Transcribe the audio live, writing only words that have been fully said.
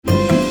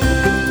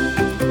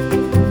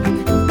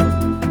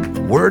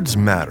Words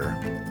matter.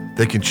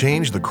 They can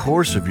change the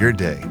course of your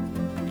day.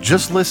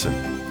 Just listen.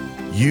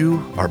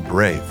 You are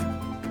brave.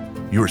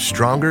 You are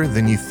stronger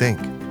than you think.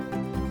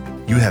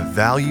 You have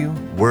value,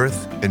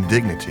 worth, and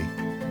dignity.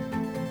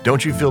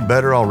 Don't you feel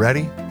better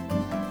already?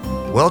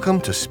 Welcome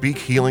to Speak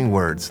Healing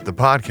Words, the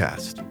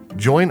podcast.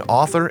 Join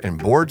author and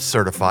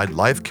board-certified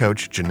life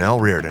coach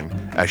Janelle Reardon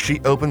as she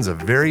opens a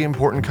very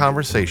important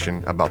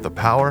conversation about the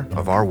power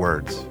of our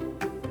words.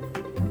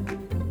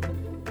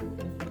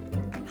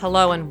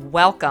 Hello and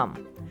welcome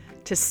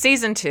to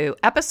Season 2,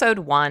 Episode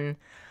 1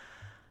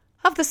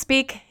 of the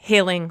Speak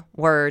Healing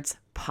Words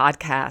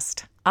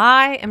podcast.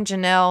 I am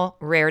Janelle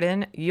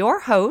Reardon, your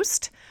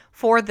host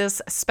for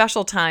this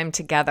special time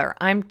together.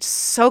 I'm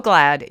so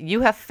glad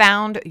you have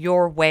found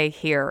your way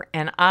here,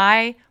 and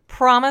I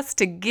promise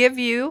to give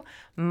you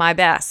my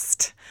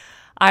best.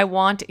 I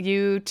want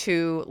you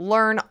to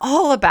learn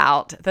all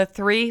about the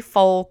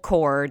threefold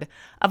cord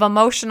of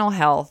emotional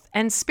health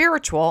and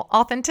spiritual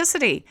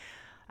authenticity.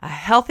 A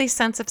healthy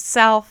sense of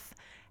self,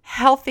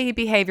 healthy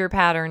behavior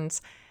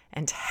patterns,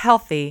 and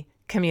healthy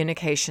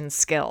communication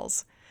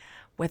skills.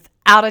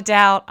 Without a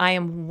doubt, I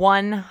am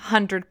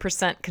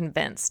 100%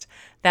 convinced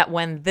that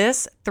when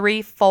this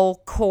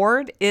threefold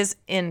cord is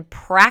in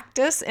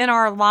practice in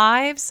our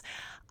lives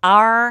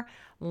are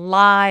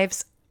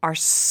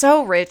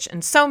so rich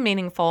and so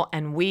meaningful,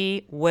 and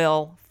we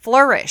will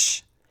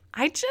flourish.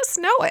 I just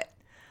know it.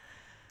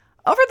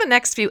 Over the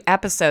next few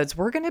episodes,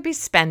 we're going to be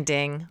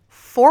spending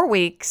 4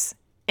 weeks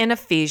in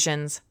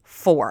Ephesians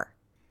 4.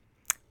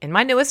 In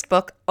my newest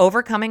book,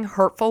 Overcoming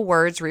Hurtful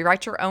Words,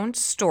 Rewrite Your Own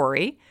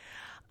Story,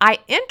 I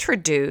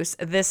introduce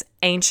this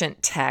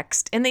ancient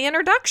text in the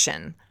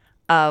introduction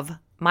of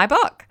my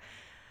book.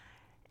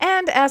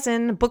 And as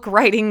in book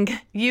writing,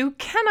 you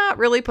cannot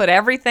really put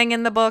everything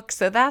in the book,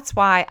 so that's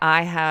why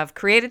I have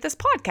created this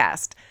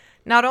podcast,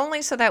 not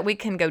only so that we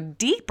can go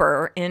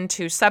deeper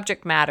into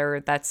subject matter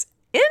that's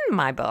in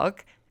my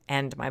book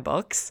and my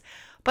books,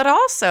 but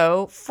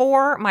also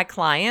for my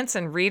clients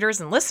and readers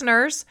and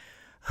listeners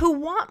who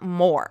want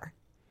more.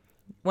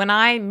 When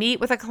I meet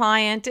with a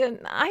client,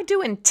 and I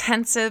do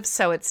intensive,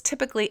 so it's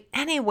typically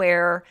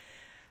anywhere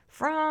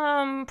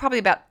from probably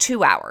about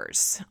 2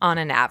 hours on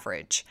an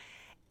average.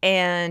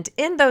 And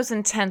in those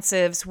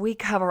intensives, we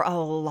cover a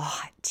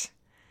lot.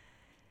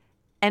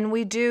 And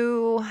we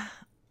do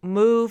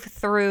move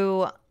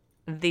through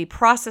the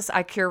process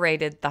I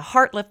curated, the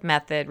Heartlift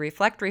Method,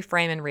 Reflect,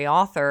 Reframe, and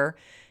Reauthor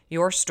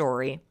Your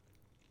Story,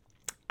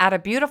 at a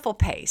beautiful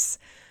pace.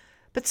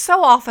 But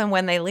so often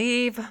when they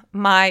leave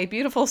my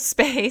beautiful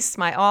space,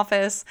 my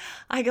office,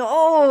 I go,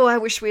 oh, I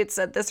wish we had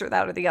said this or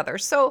that or the other.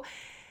 So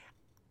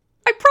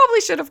I probably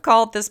should have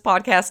called this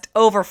podcast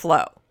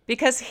Overflow,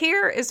 because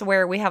here is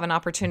where we have an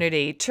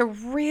opportunity to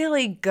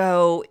really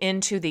go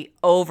into the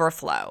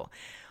overflow.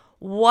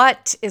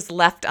 What is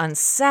left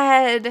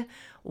unsaid,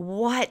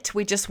 what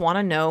we just want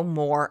to know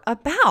more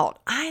about.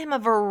 I am a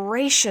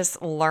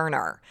voracious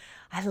learner.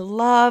 I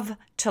love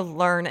to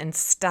learn and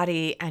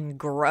study and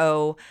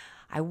grow.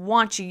 I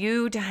want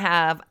you to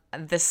have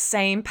the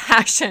same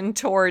passion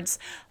towards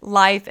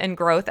life and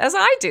growth as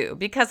I do,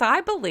 because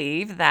I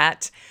believe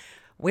that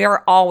we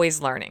are always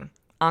learning.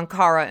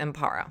 Ankara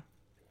Impara.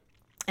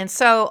 And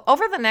so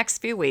over the next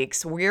few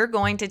weeks, we're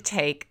going to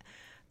take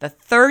the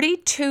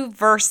 32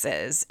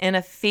 verses in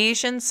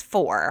Ephesians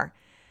 4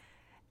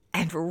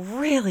 and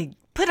really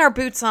put our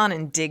boots on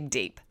and dig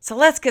deep. So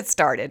let's get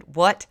started.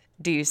 What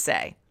do you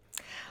say?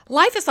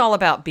 Life is all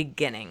about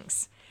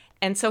beginnings.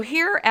 And so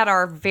here at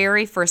our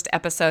very first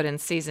episode in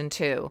Season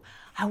 2,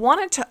 I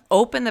wanted to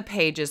open the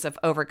pages of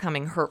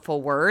Overcoming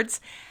Hurtful Words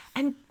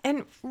and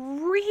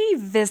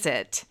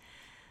revisit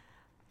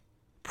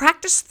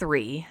Practice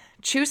 3,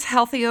 Choose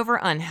Healthy Over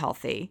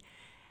Unhealthy,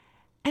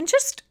 and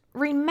just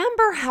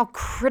remember how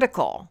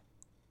critical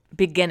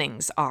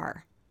beginnings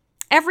are.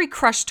 Every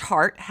crushed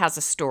heart has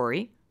a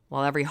story.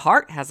 Well, every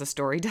heart has a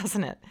story,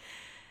 doesn't it?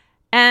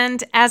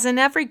 And as in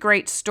every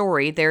great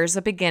story, there's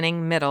a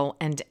beginning, middle,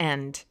 and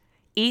end.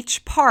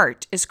 Each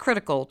part is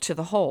critical to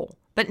the whole,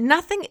 but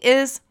nothing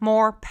is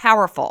more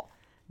powerful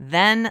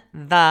than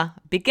the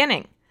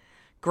beginning.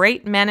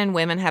 Great men and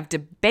women have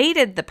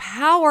debated the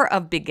power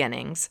of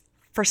beginnings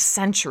for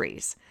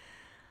centuries.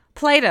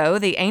 Plato,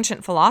 the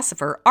ancient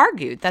philosopher,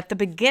 argued that the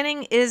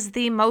beginning is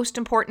the most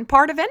important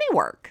part of any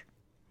work.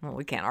 Well,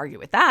 we can't argue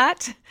with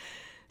that.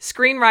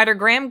 Screenwriter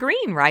Graham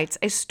Greene writes,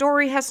 "A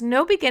story has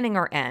no beginning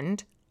or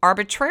end.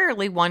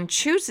 Arbitrarily, one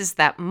chooses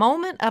that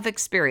moment of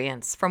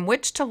experience from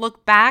which to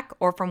look back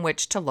or from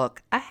which to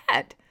look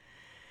ahead."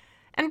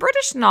 And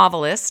British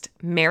novelist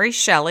Mary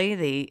Shelley,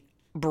 the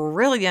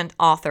brilliant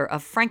author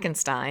of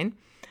Frankenstein,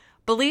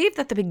 believed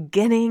that the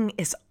beginning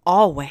is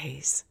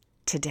always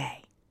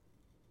today.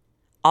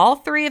 All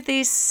three of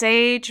these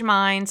sage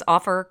minds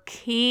offer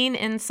keen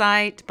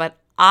insight, but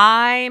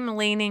I'm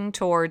leaning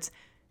towards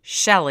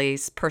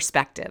Shelley's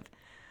perspective.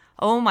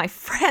 Oh, my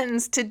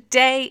friends,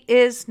 today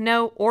is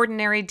no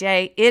ordinary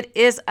day. It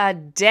is a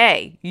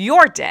day,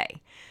 your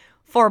day,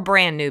 for a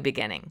brand new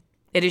beginning.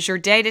 It is your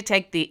day to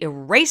take the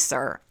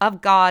eraser of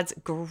God's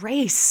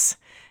grace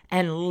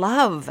and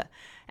love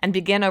and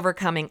begin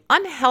overcoming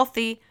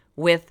unhealthy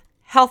with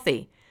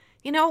healthy.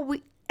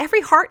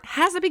 Every heart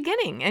has a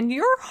beginning, and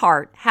your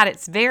heart had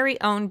its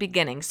very own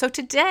beginning. So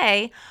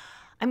today,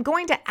 I'm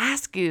going to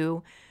ask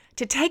you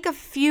to take a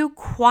few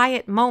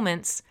quiet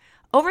moments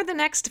over the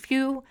next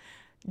few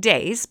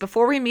days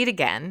before we meet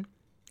again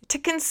to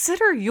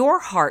consider your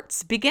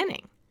heart's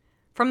beginning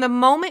from the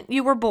moment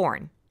you were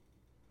born,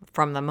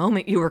 from the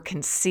moment you were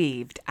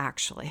conceived,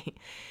 actually.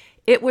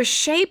 It was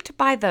shaped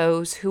by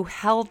those who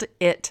held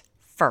it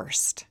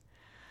first.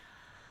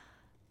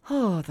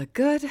 Oh, the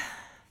good,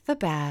 the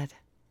bad,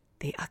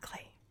 the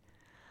ugly.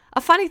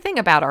 A funny thing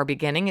about our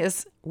beginning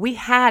is we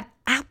had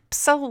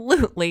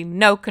absolutely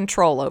no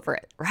control over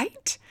it,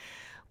 right?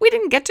 We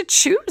didn't get to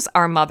choose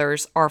our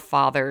mothers or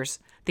fathers.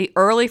 The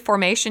early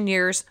formation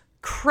years,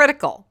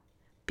 critical,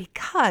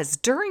 because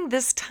during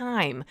this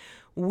time,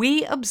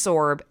 we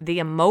absorb the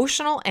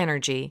emotional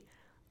energy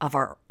of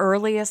our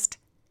earliest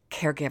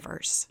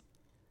caregivers.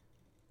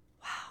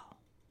 Wow.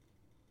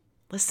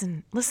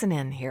 Listen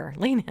in here.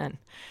 Lean in.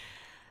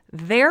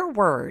 Their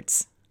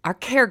words, our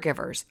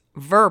caregivers,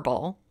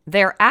 verbal,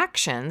 their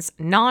actions,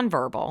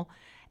 nonverbal,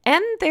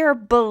 and their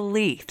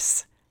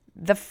beliefs,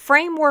 the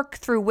framework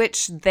through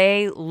which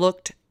they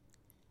looked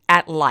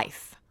at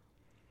life,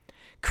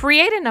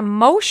 create an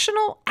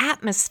emotional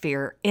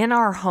atmosphere in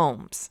our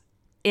homes,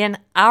 in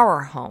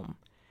our home,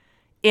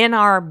 in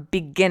our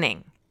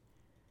beginning.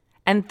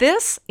 And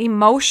this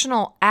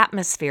emotional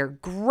atmosphere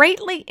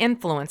greatly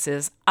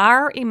influences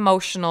our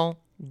emotional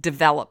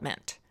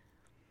development.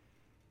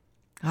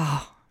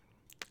 Oh,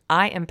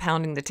 I am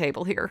pounding the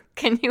table here.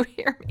 Can you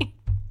hear me?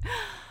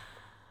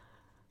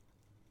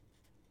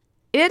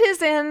 It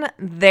is in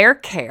their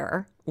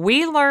care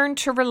we learn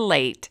to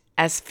relate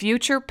as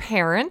future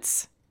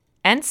parents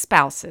and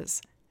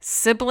spouses,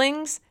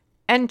 siblings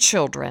and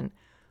children,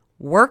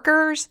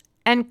 workers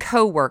and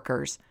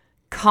co-workers,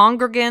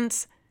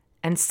 congregants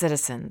and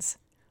citizens.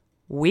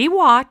 We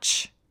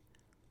watch,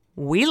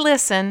 we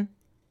listen,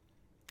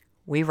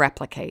 we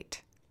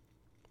replicate,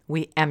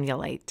 we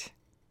emulate.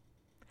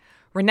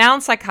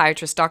 Renowned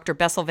psychiatrist Dr.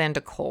 Bessel van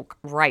der Kolk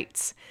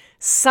writes,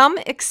 "Some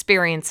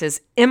experiences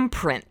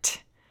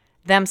imprint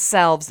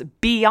themselves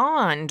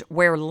beyond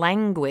where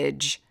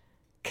language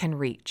can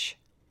reach."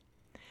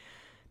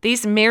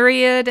 These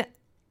myriad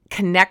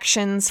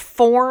connections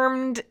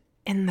formed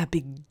in the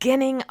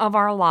beginning of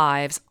our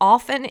lives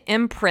often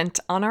imprint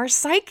on our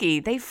psyche.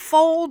 They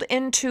fold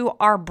into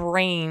our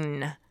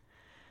brain,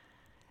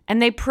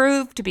 and they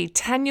prove to be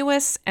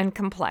tenuous and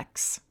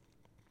complex.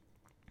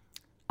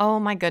 Oh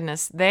my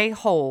goodness, they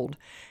hold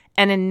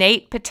an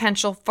innate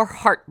potential for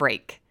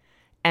heartbreak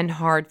and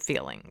hard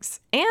feelings.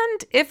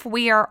 And if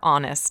we are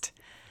honest,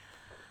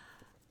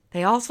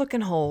 they also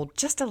can hold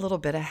just a little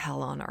bit of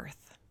hell on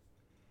earth.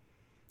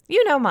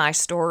 You know my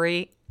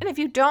story, and if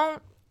you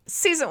don't,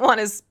 season 1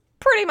 is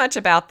pretty much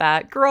about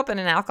that. Grew up in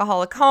an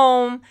alcoholic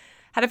home,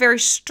 had a very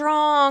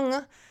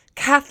strong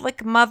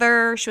Catholic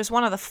mother. She was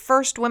one of the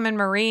first women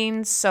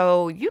Marines,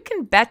 so you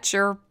can bet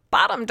your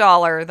bottom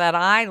dollar that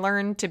I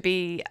learned to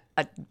be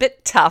a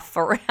bit tough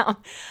around.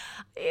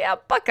 Yeah,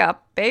 buck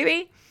up,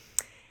 baby.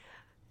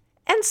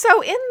 And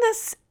so in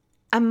this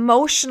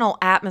emotional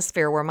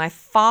atmosphere where my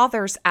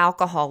father's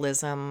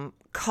alcoholism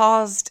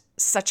caused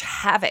such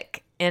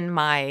havoc in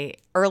my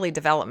early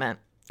development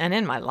and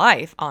in my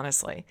life,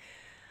 honestly,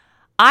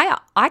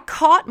 I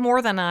caught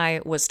more than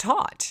I was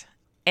taught.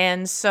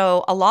 And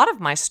so a lot of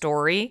my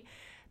story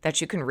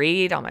that you can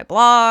read on my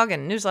blog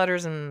and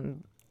newsletters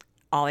and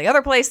all the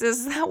other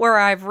places where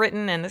I've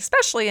written, and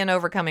especially in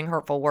Overcoming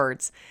Hurtful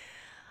Words,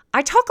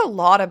 I talk a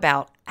lot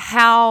about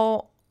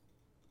how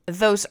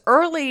those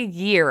early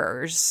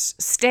years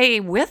stay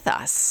with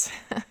us.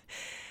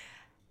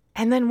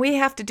 And then we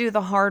have to do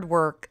the hard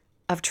work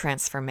of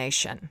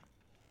transformation.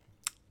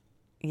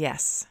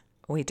 Yes,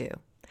 we do.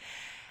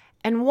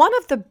 And one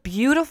of the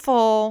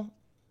beautiful,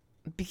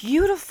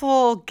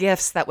 beautiful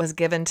gifts that was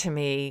given to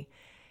me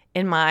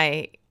in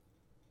my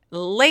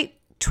late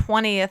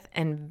 20th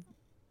and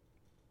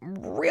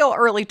real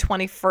early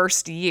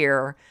 21st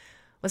year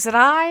was that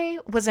I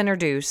was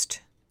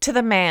introduced to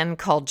the man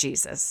called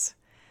Jesus.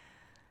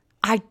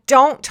 I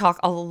don't talk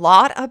a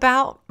lot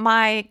about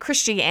my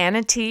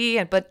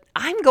Christianity, but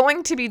I'm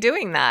going to be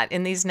doing that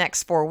in these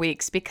next 4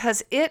 weeks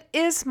because it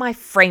is my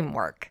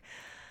framework.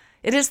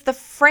 It is the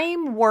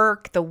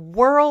framework, the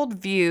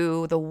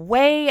worldview, the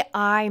way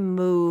I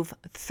move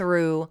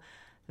through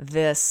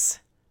this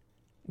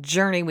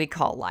journey we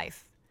call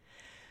life.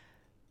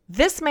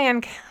 This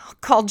man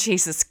called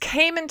Jesus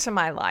came into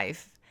my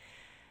life,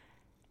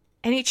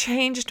 and he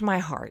changed my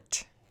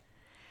heart.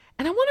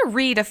 And I want to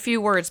read a few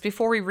words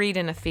before we read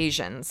in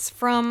Ephesians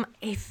from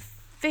a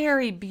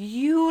very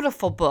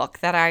beautiful book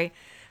that I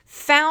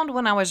found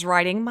when I was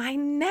writing my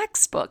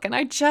next book. And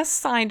I just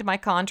signed my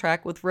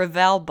contract with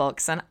Revell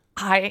Books, and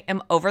I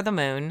am over the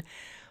moon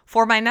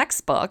for my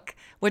next book,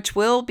 which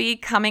will be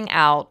coming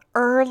out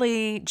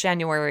early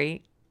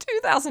January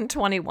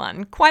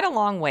 2021. Quite a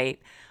long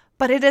wait.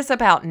 but it is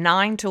about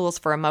 9 tools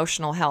for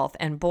emotional health.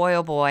 And boy,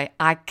 oh boy,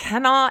 I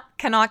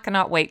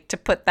cannot wait to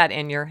put that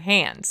in your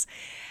hands.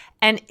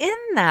 And in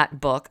that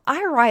book,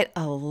 I write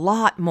a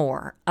lot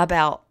more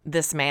about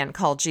this man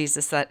called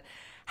Jesus that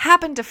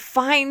happened to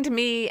find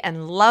me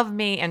and love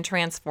me and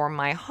transform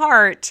my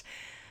heart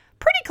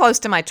pretty close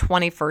to my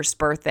 21st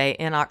birthday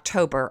in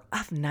October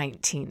of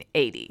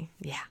 1980.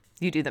 Yeah,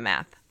 you do the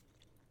math.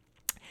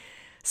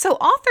 So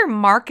author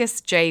Marcus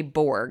J.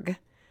 Borg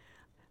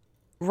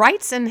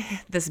writes in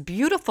this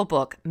beautiful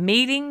book,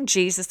 Meeting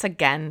Jesus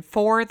Again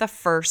for the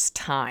First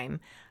Time,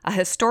 a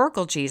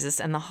historical Jesus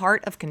in the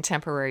heart of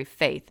contemporary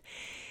faith.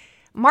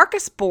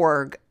 Marcus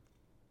Borg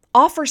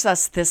offers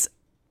us this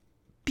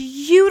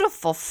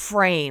beautiful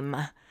frame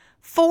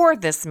for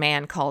this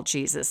man called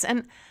Jesus.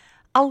 And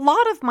a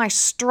lot of my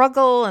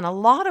struggle and a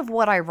lot of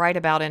what I write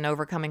about in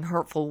Overcoming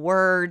Hurtful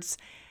Words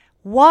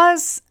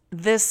was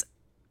this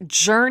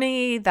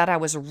journey that I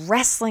was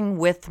wrestling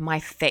with my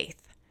faith.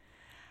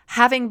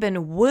 Having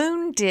been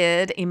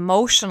wounded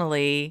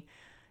emotionally,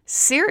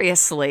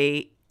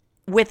 seriously,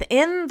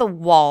 within the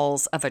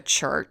walls of a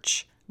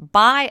church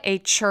by a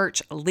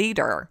church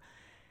leader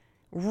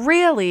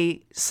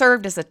really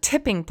served as a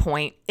tipping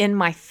point in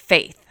my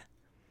faith.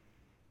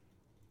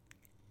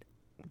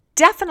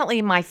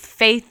 Definitely my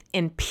faith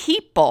in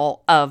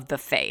people of the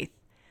faith.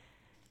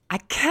 I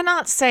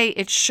cannot say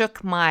it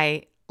shook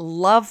my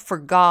love for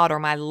God or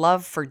my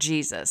love for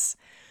Jesus,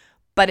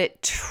 but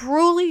it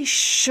truly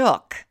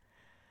shook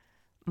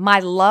my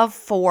love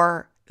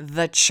for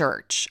the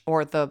church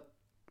or the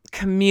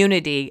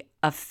community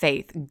of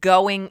faith,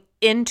 going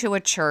into a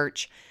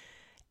church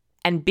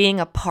and being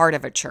a part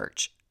of a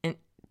church. And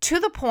to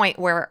the point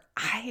where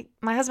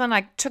my husband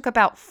and I took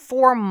about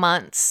 4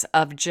 months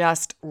of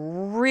just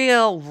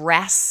real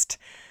rest,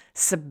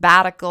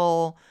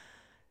 sabbatical,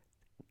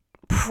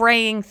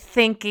 praying,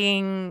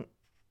 thinking,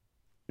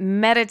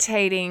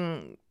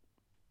 meditating,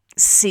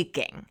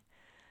 seeking,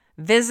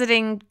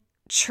 visiting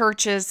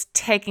churches,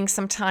 taking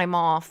some time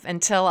off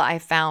until I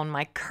found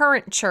my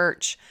current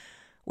church,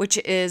 which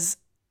is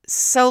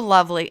so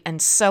lovely and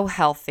so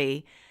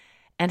healthy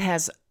and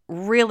has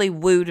really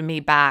wooed me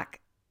back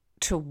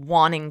to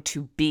wanting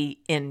to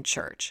be in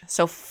church.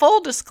 So full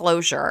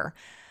disclosure,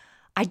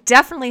 I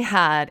definitely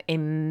had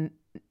a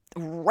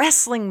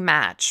wrestling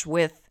match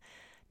with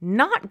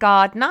not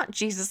God, not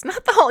Jesus,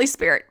 not the Holy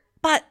Spirit,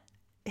 but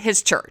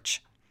his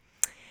church.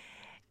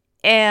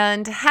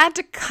 And had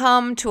to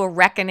come to a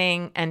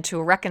reckoning and to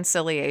a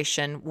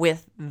reconciliation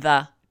with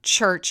the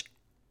church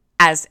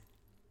as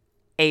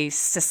a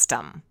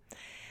system.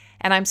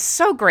 And I'm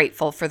so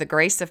grateful for the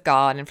grace of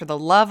God and for the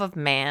love of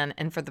man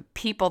and for the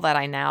people that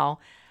I now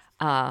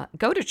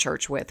go to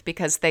church with,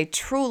 because they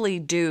truly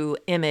do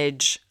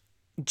image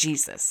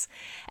Jesus.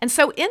 And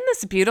so in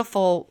this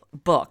beautiful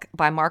book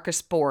by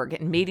Marcus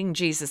Borg, Meeting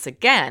Jesus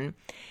Again,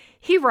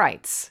 he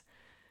writes,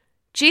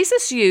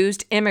 Jesus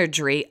used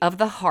imagery of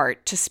the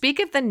heart to speak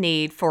of the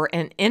need for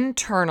an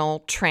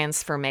internal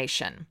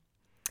transformation.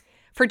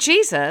 For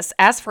Jesus,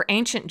 as for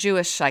ancient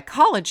Jewish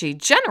psychology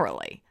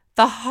generally,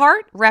 the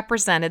heart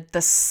represented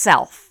the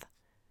self.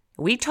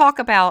 We talk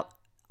about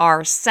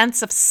our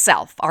sense of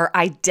self, our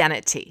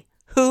identity,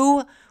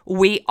 who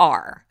we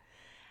are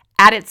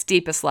at its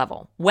deepest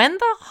level. When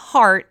the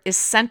heart is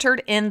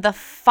centered in the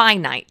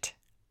finite,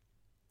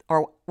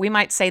 or we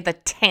might say the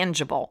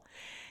tangible,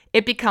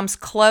 it becomes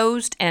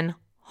closed and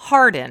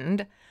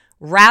hardened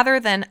rather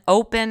than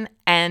open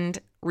and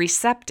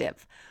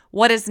receptive.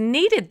 What is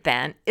needed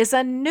then is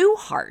a new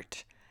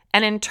heart,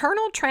 an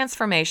internal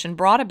transformation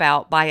brought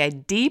about by a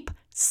deep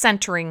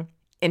centering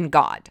in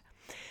God.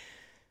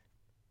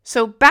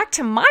 So back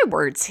to my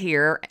words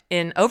here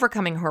in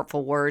Overcoming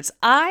Hurtful Words,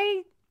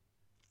 I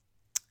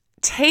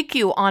take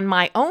you on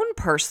my own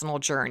personal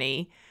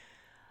journey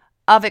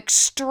of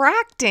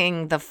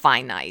extracting the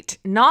finite,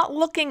 not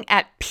looking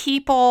at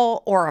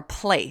people or a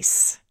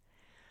place,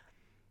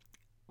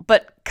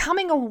 but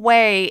coming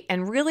away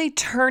and really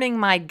turning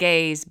my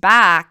gaze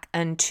back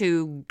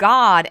into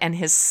God and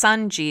his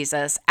son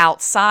Jesus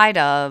outside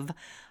of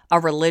a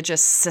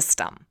religious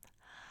system.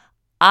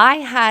 I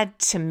had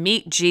to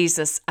meet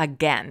Jesus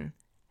again,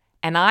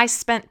 and I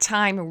spent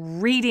time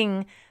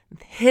reading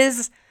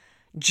his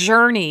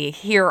journey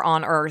here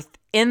on earth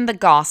in the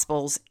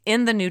Gospels,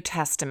 in the New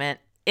Testament,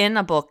 in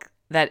a book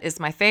that is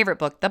my favorite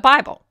book, the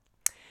Bible.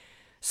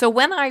 So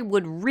when I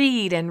would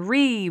read and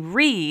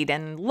reread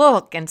and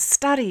look and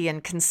study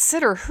and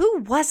consider who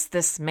was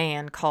this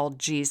man called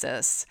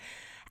Jesus,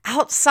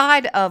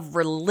 outside of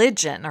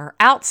religion or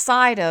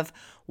outside of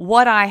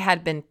what I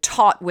had been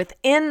taught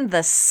within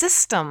the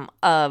system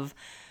of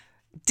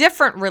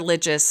different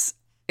religious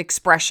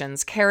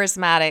expressions,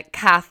 charismatic,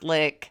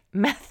 Catholic,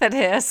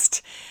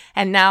 Methodist,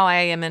 and now I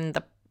am in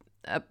the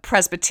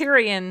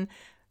Presbyterian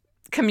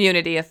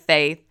community of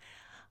faith,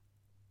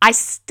 I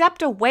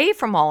stepped away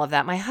from all of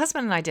that. My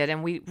husband and I did,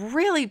 and we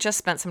really just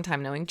spent some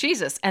time knowing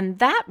Jesus. And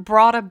that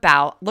brought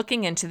about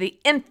looking into the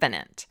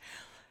infinite.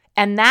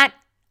 And that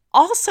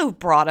also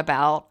brought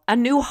about a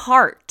new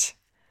heart.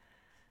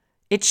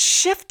 It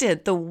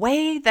shifted the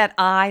way that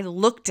I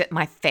looked at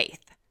my faith.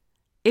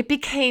 It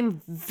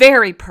became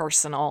very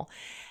personal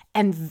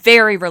and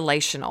very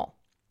relational.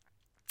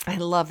 I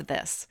love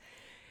this.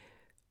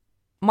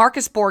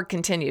 Marcus Borg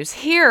continues,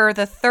 here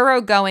the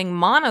thoroughgoing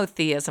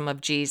monotheism of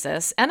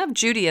Jesus and of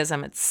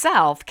Judaism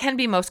itself can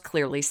be most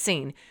clearly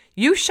seen.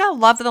 You shall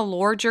love the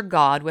Lord your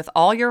God with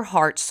all your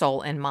heart,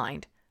 soul, and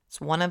mind. It's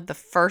one of the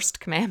first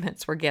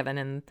commandments we're given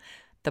in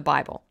the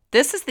Bible.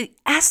 This is the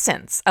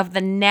essence of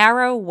the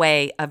narrow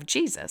way of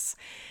Jesus.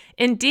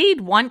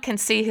 Indeed, one can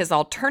see his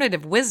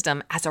alternative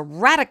wisdom as a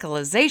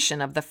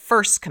radicalization of the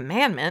first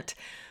commandment,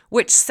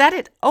 which set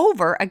it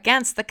over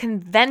against the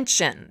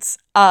conventions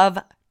of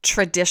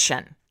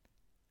tradition,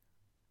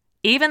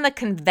 even the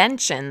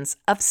conventions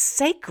of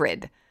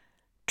sacred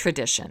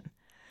tradition.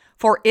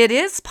 For it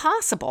is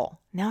possible,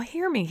 now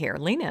hear me here,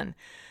 lean in,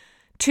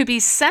 to be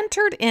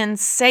centered in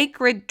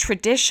sacred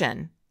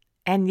tradition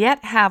and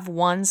yet have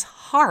one's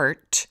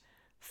heart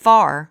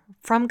far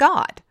from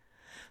God.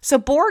 So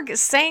Borg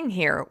is saying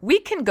here, we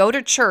can go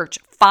to church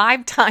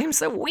 5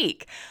 times a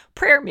week,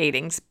 prayer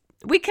meetings.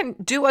 We can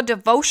do a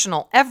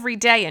devotional every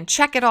day and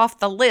check it off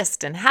the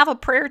list and have a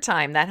prayer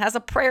time that has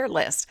a prayer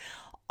list.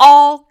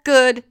 All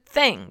good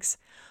things.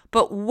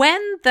 But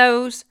when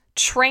those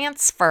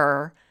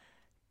transfer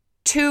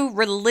to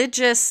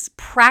religious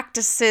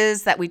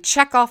practices that we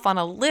check off on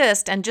a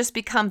list and just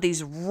become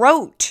these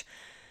rote,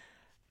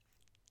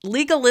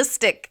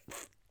 legalistic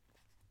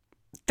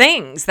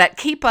things that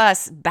keep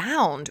us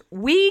bound,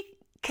 we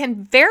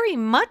can very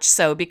much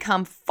so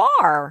become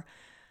far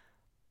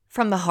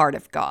from the heart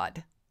of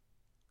God,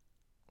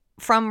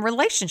 from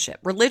relationship.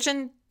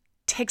 Religion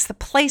takes the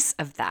place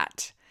of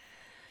that.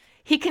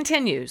 He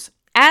continues,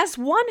 as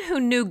one who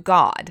knew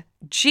God,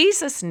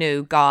 Jesus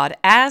knew God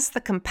as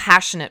the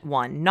compassionate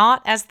one,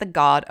 not as the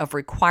God of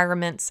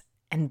requirements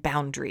and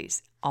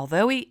boundaries.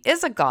 Although he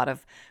is a God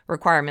of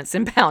requirements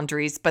and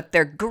boundaries, but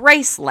they're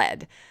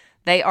grace-led.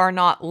 They are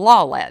not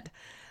law-led.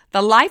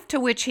 The life to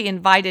which he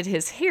invited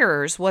his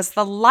hearers was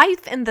the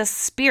life in the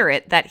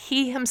Spirit that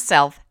he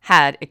himself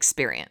had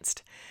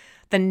experienced.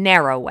 The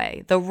narrow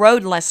way, the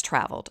road less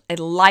traveled, a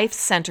life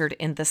centered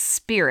in the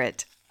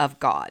Spirit of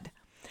God.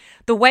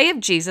 The way of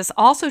Jesus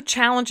also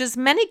challenges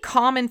many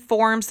common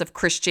forms of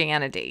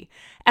Christianity,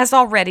 as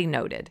already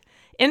noted.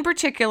 In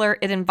particular,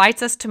 it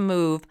invites us to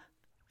move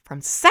from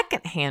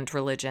second-hand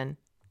religion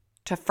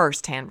to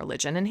first-hand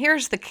religion. And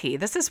here's the key.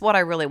 This is what I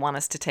really want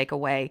us to take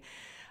away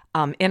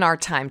in our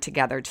time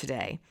together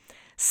today.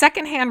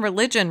 Second-hand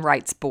religion,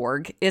 writes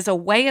Borg, is a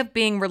way of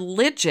being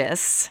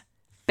religious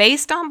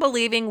based on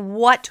believing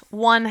what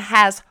one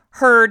has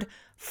heard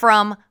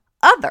from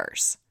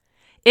others.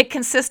 It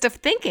consists of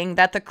thinking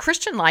that the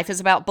Christian life is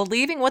about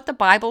believing what the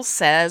Bible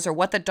says or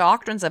what the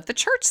doctrines of the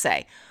church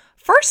say.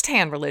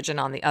 First-hand religion,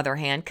 on the other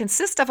hand,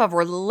 consists of a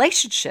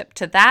relationship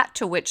to that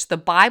to which the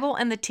Bible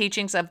and the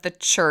teachings of the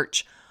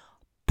church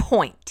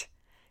point,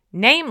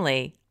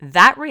 namely,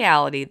 that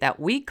reality that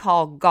we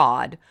call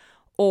God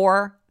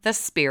or the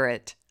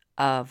Spirit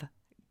of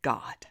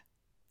God.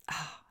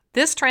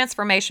 This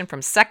transformation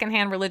from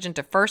second-hand religion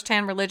to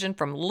first-hand religion,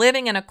 from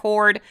living in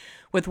accord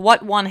with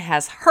what one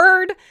has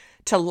heard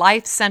to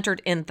life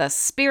centered in the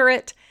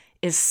Spirit,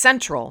 is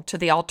central to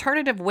the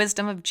alternative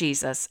wisdom of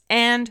Jesus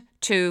and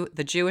to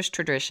the Jewish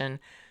tradition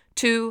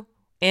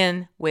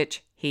in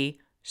which he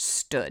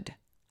stood.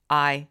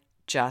 I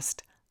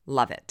just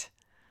love it.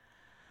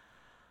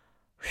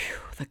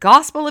 The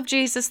gospel of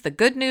Jesus, the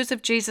good news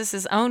of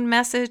Jesus' own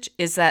message,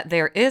 is that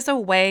there is a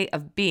way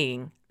of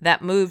being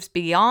that moves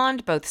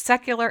beyond both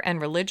secular and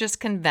religious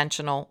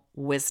conventional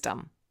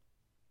wisdom.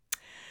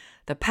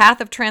 The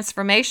path of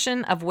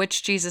transformation of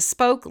which Jesus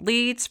spoke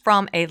leads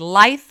from a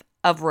life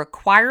of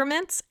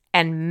requirements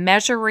and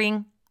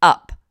measuring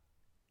up.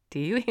 Do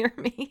you hear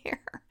me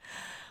here?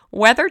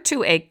 Whether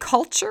to a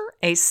culture,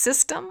 a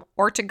system,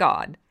 or to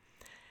God,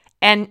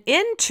 and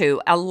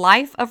into a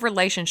life of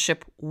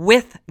relationship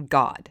with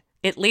God.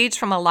 It leads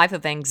from a life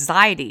of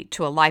anxiety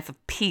to a life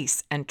of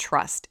peace and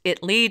trust.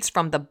 It leads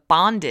from the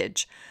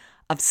bondage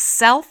of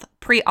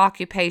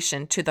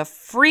self-preoccupation to the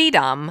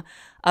freedom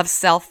of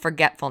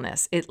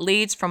self-forgetfulness. It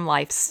leads from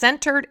life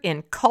centered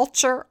in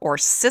culture or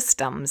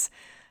systems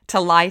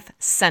to life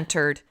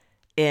centered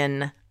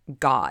in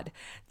God.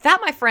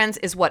 That, my friends,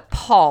 is what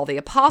Paul, the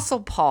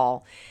Apostle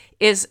Paul,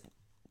 is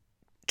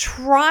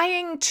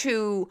trying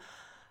to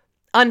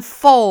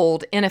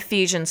unfold in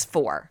Ephesians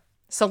 4.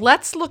 So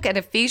let's look at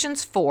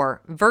Ephesians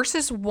 4,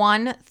 verses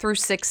 1 through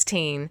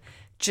 16,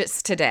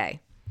 just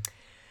today.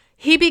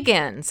 He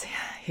begins,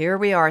 here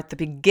we are at the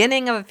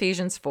beginning of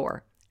Ephesians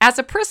 4. As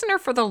a prisoner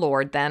for the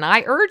Lord, then,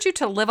 I urge you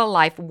to live a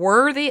life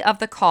worthy of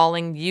the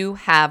calling you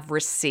have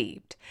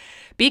received.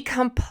 Be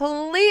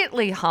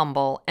completely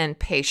humble and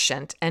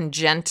patient and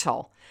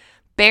gentle,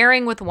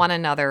 bearing with one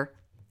another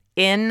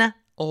in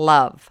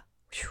love.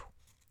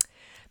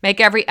 Make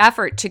every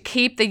effort to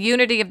keep the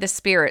unity of the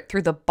Spirit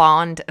through the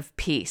bond of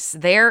peace.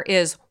 There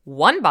is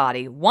one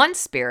body, one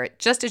Spirit,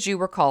 just as you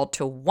were called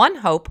to one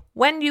hope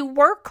when you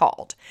were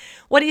called.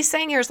 What he's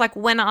saying here is like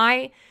when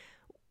I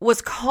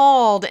was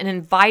called and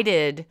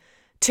invited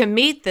to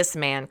meet this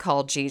man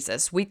called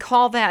Jesus. We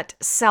call that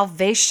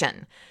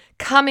salvation,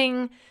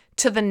 coming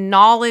to the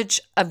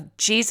knowledge of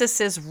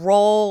Jesus's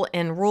role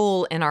and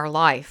rule in our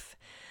life.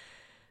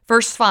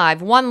 Verse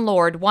 5, one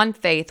Lord, one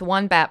faith,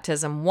 one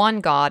baptism, one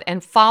God,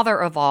 and Father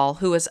of all,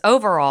 who is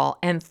over all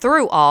and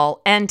through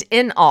all and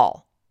in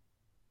all.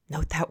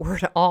 Note that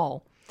word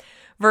all.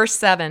 Verse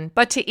 7,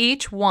 but to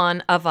each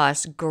one of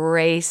us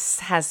grace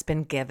has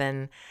been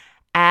given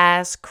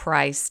as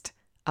Christ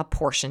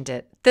apportioned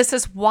it. This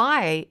is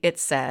why it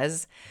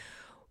says,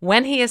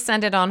 when he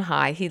ascended on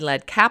high, he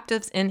led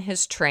captives in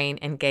his train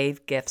and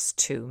gave gifts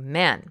to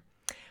men.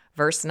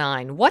 Verse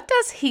 9, what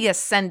does he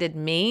ascended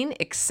mean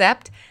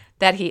except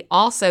that he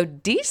also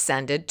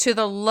descended to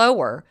the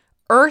lower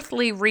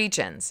earthly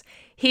regions?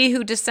 He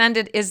who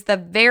descended is the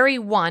very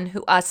one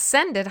who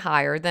ascended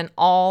higher than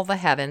all the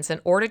heavens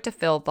in order to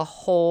fill the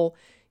whole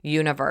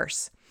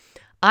universe.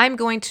 I'm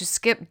going to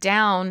skip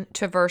down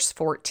to verse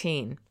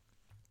 14.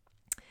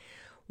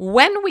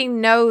 When we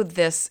know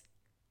this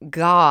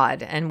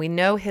God and we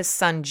know his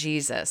son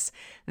Jesus,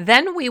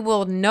 then we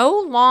will no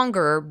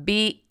longer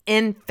be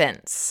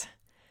infants,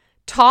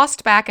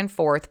 tossed back and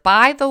forth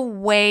by the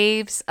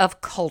waves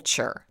of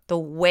culture, the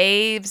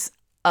waves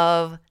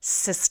of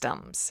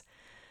systems.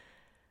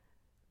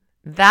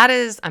 That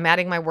is, I'm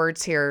adding my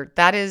words here,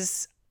 that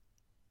is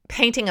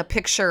painting a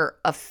picture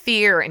of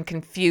fear and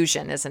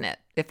confusion, isn't it?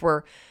 If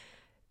we're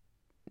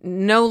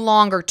no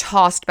longer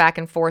tossed back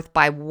and forth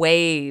by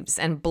waves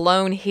and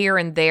blown here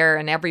and there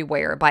and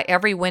everywhere by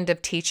every wind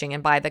of teaching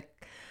and by the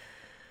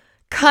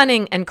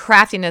cunning and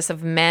craftiness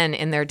of men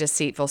in their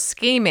deceitful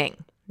scheming.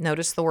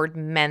 Notice the word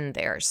men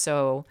there.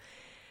 So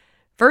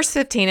verse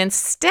 15,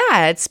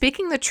 instead,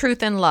 speaking the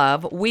truth in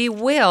love, we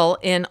will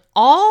in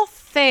all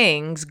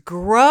things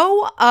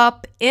grow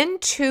up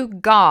into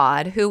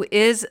God, who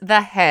is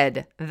the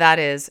head, that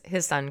is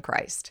his son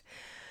Christ.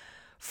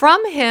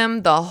 From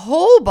him, the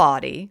whole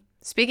body,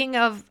 speaking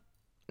of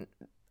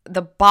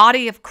the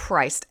body of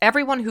Christ,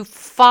 everyone who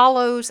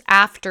follows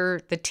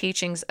after the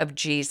teachings of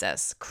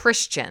Jesus,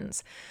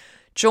 Christians,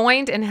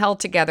 joined and held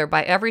together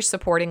by every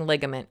supporting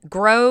ligament,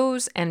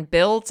 grows and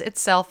builds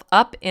itself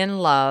up in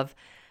love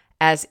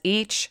as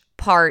each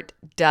part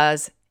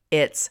does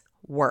its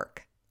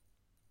work.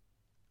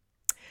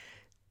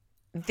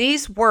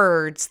 These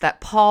words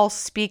that Paul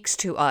speaks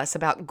to us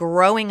about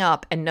growing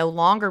up and no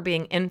longer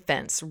being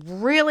infants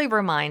really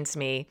reminds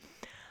me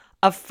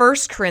of 1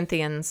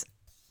 Corinthians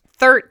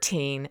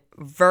 13,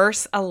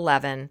 verse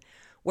 11,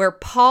 where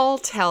Paul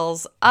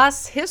tells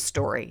us his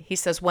story. He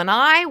says, when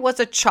I was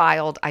a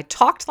child, I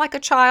talked like a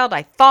child,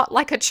 I thought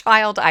like a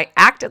child, I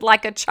acted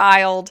like a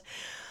child,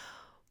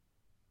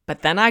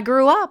 but then I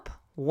grew up.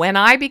 When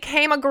I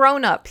became a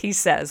grown-up, he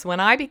says, when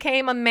I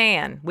became a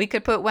man, we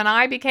could put when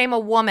I became a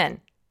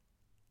woman,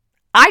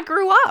 I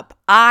grew up.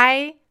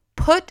 I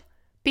put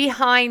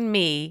behind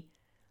me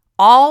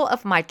all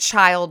of my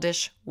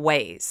childish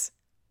ways.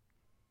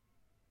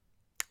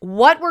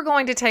 What we're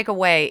going to take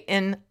away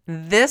in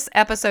this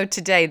episode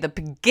today, the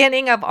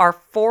beginning of our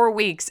 4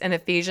 weeks in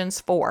Ephesians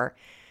 4,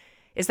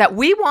 is that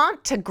we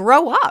want to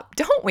grow up,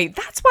 don't we?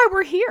 That's why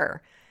we're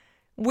here.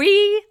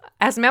 We,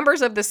 as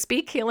members of the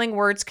Speak Healing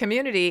Words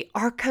community,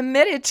 are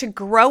committed to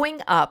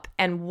growing up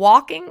and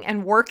walking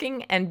and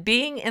working and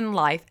being in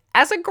life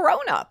as a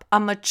grown-up, a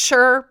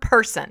mature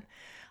person,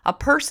 a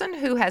person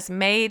who has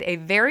made a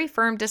very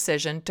firm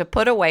decision to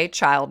put away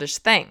childish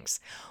things.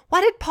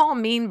 What did Paul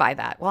mean by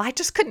that? Well, I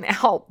just couldn't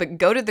help but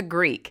go to the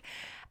Greek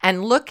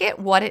and look at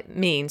what it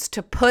means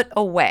to put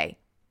away.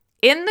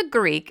 In the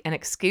Greek, and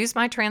excuse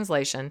my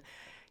translation,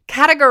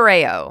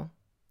 kategoreo,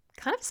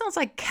 kind of sounds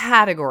like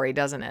category,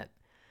 doesn't it?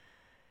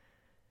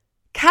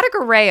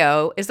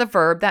 Kategoreo is a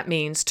verb that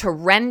means to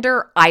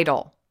render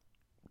idle,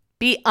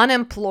 be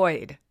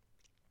unemployed,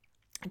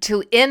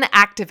 to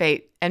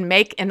inactivate and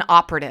make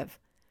inoperative,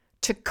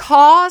 to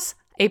cause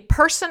a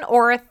person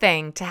or a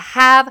thing to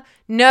have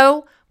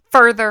no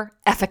further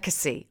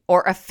efficacy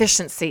or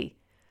efficiency,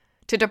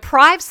 to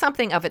deprive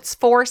something of its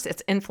force,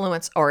 its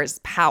influence, or its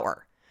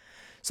power.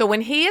 So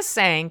when he is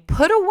saying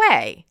put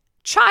away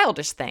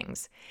childish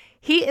things,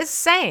 he is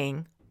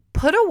saying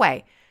put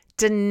away,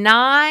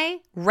 deny,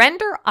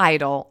 render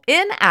idle,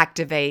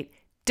 inactivate,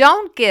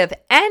 don't give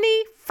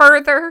any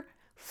further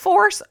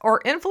force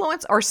or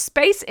influence or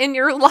space in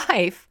your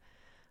life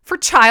for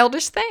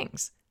childish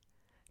things.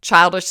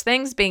 Childish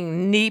things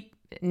being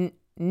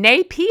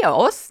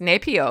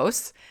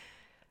nepios,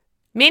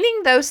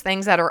 meaning those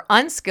things that are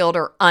unskilled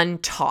or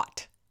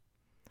untaught.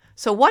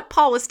 So what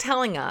Paul is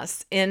telling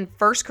us in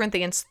 1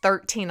 Corinthians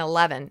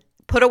 13:11,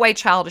 put away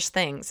childish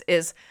things,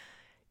 is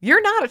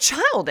you're not a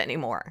child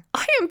anymore.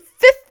 I am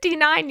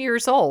 59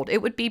 years old.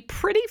 It would be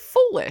pretty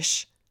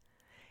foolish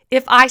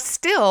if I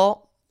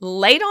still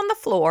laid on the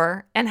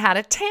floor and had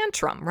a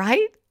tantrum,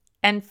 right?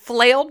 And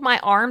flailed my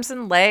arms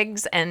and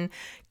legs and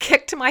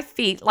kicked my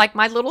feet like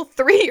my little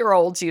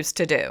 3-year-olds used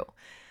to do.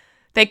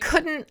 They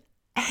couldn't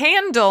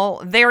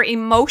handle their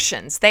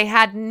emotions. They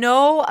had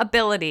no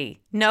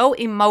ability, no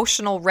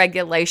emotional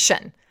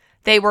regulation.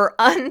 They were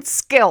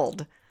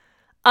unskilled,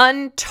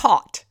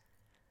 untaught.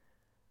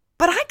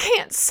 But I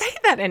can't say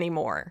that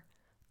anymore.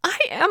 I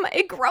am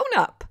a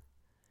grown-up.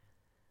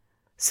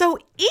 So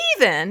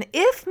even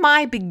if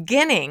my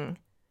beginning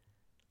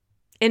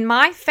in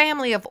my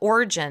family of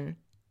origin,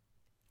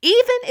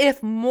 even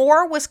if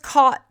more was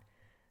caught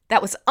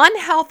that was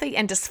unhealthy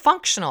and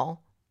dysfunctional,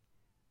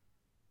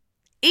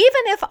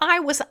 even if I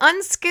was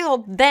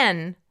unskilled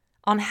then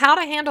on how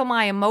to handle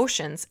my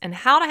emotions and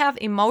how to have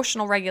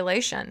emotional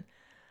regulation,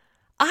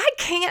 I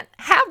can't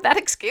have that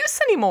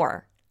excuse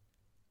anymore.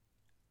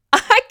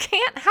 I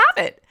can't have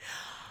it.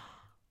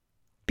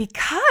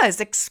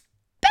 Because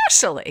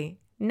especially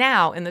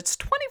now in this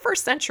 21st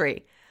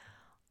century,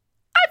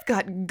 I've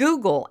got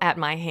Google at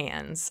my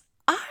hands.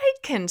 I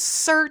can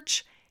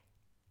search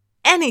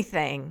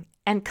anything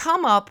and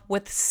come up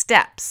with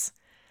steps.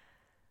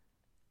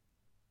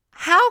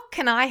 How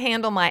can I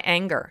handle my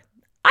anger?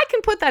 I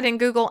can put that in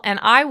Google and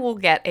I will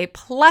get a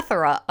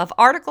plethora of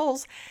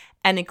articles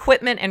and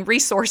equipment and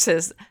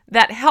resources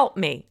that help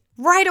me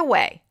right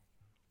away.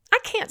 I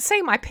can't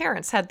say my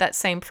parents had that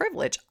same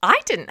privilege.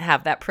 I didn't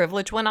have that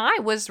privilege when I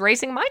was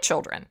raising my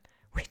children.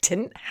 We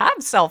didn't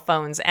have cell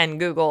phones and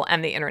Google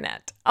and the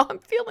internet. Oh, I'm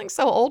feeling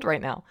so old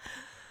right now.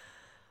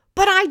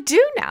 But I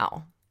do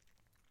now.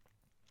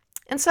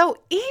 And so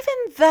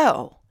even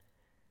though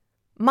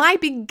my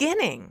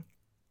beginning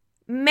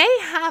may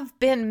have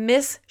been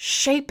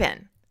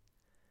misshapen,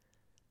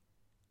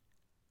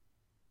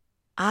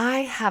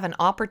 I have an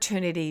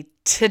opportunity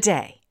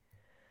today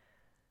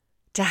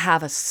to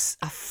have a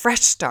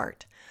fresh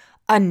start,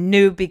 a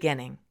new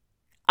beginning.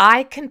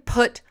 I can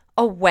put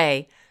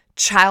away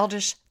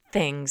childish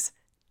things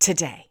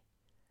today.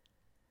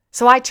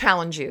 So I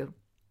challenge you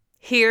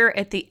here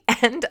at the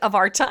end of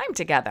our time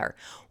together.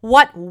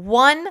 What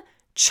one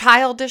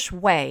childish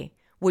way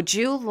would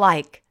you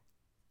like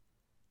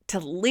to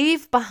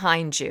leave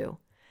behind you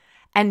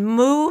and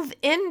move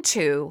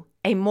into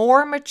a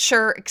more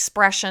mature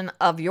expression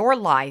of your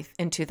life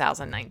in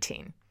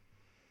 2019?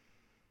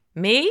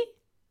 Me?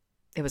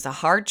 It was a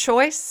hard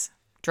choice.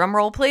 Drum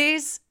roll,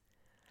 please.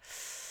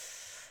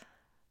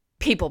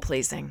 People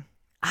pleasing.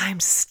 I'm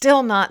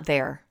still not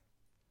there.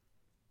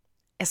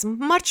 As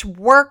much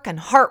work and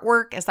heart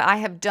work as I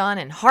have done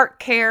in heart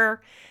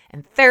care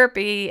and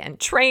therapy and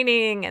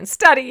training and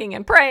studying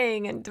and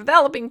praying and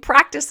developing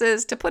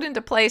practices to put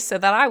into place so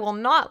that I will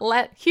not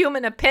let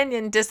human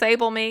opinion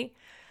disable me,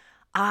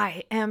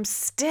 I am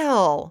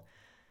still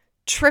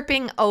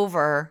tripping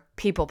over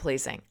people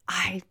pleasing.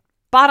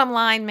 Bottom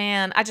line,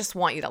 man, I just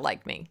want you to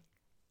like me.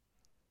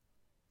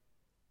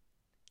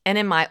 And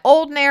in my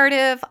old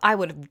narrative, I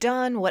would have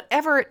done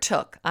whatever it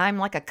took. I'm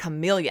like a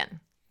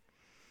chameleon.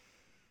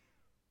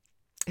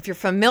 If you're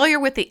familiar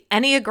with the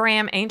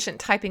Enneagram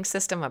ancient typing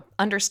system of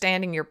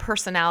understanding your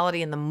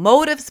personality and the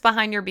motives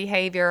behind your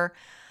behavior,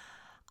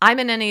 I'm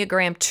an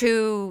Enneagram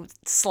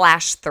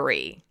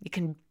 2/3. You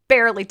can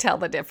barely tell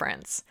the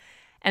difference.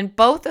 And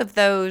both of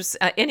those,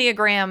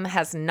 Enneagram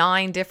has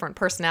 9 different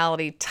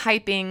personality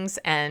typings,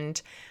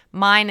 and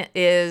mine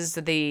is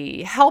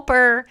the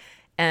helper,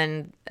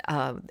 and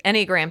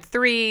Enneagram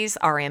 3s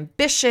are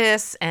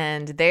ambitious,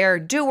 and they're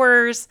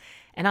doers,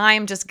 and I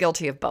am just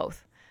guilty of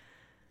both.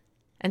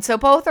 And so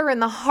both are in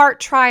the heart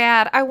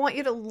triad. I want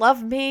you to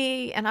love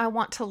me, and I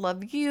want to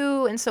love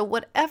you, and so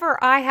whatever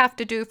I have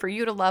to do for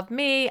you to love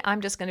me,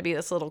 I'm just going to be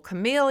this little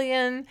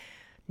chameleon.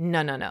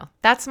 No.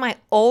 That's my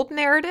old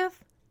narrative.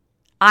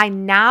 I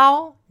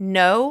now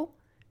know,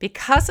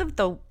 because of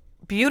the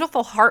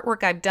beautiful heart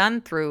work I've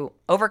done through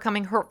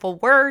overcoming hurtful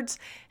words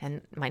and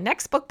my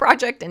next book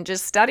project and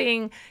just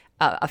studying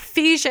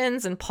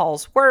Ephesians and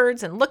Paul's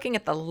words and looking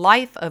at the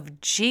life of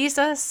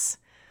Jesus,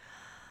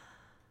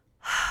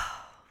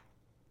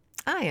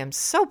 I am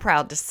so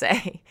proud to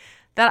say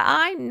that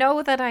I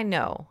know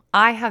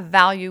I have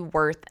value,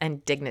 worth,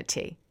 and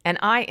dignity, and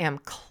I am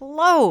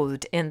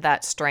clothed in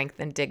that strength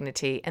and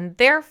dignity, and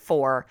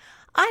therefore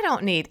I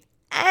don't need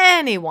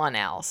anyone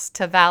else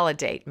to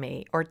validate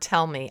me or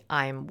tell me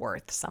I'm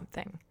worth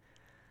something.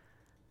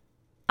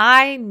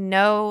 I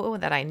know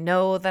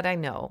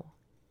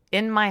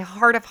in my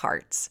heart of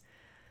hearts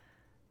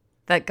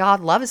that God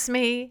loves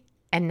me,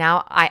 and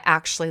now I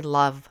actually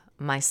love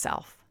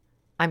myself.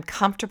 I'm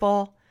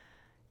comfortable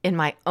in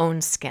my own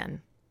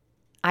skin.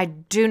 I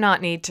do not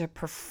need to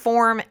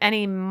perform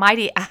any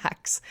mighty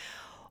acts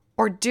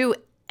or do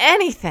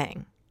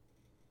anything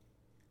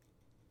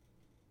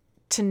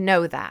to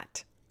know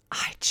that.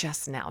 I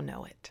just now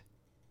know it.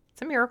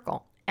 It's a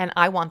miracle. And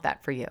I want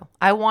that for you.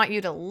 I want you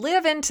to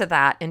live into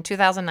that in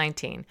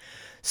 2019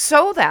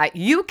 so that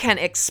you can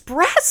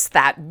express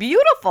that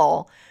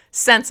beautiful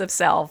sense of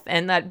self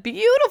and that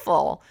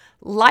beautiful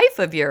life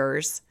of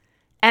yours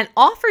and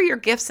offer your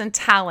gifts and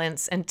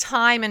talents and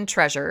time and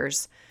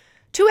treasures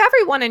to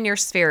everyone in your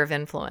sphere of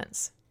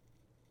influence.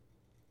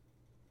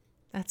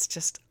 That's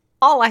just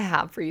all I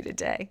have for you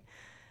today.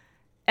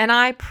 And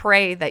I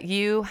pray that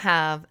you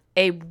have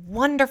a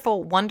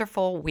wonderful,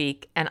 wonderful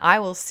week, and I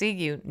will see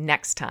you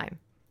next time.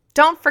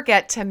 Don't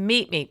forget to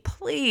meet me,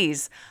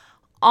 please,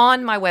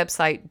 on my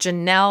website,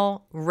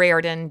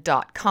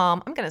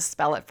 JanelleRaridan.com. I'm going to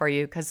spell it for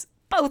you because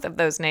both of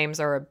those names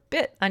are a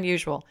bit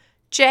unusual.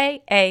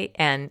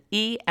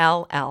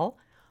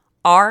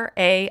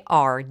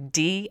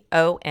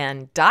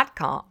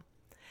 JanelleRardon.com.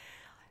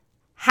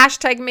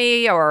 Hashtag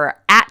me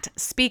or at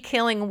Speak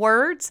Healing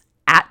Words,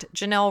 at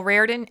Janelle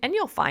Raridan, and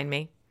you'll find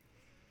me.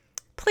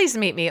 Please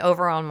meet me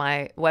over on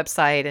my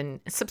website and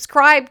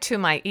subscribe to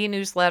my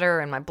e-newsletter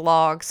and my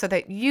blog so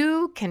that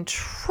you can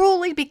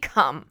truly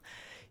become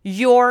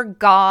your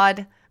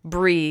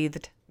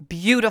God-breathed,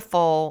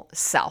 beautiful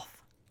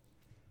self.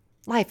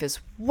 Life is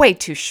way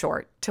too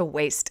short to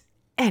waste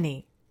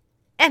any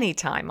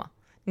time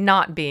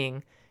not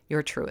being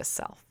your truest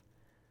self.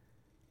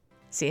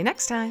 See you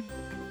next time.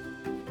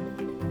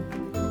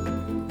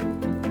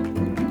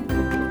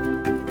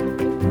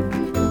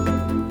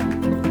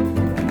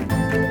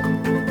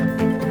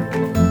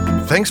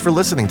 Thanks for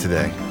listening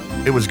today.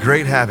 It was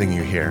great having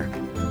you here.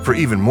 For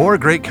even more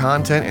great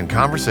content and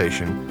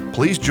conversation,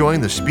 please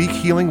join the Speak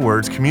Healing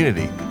Words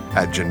community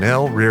at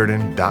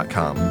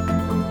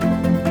JanelleRardon.com.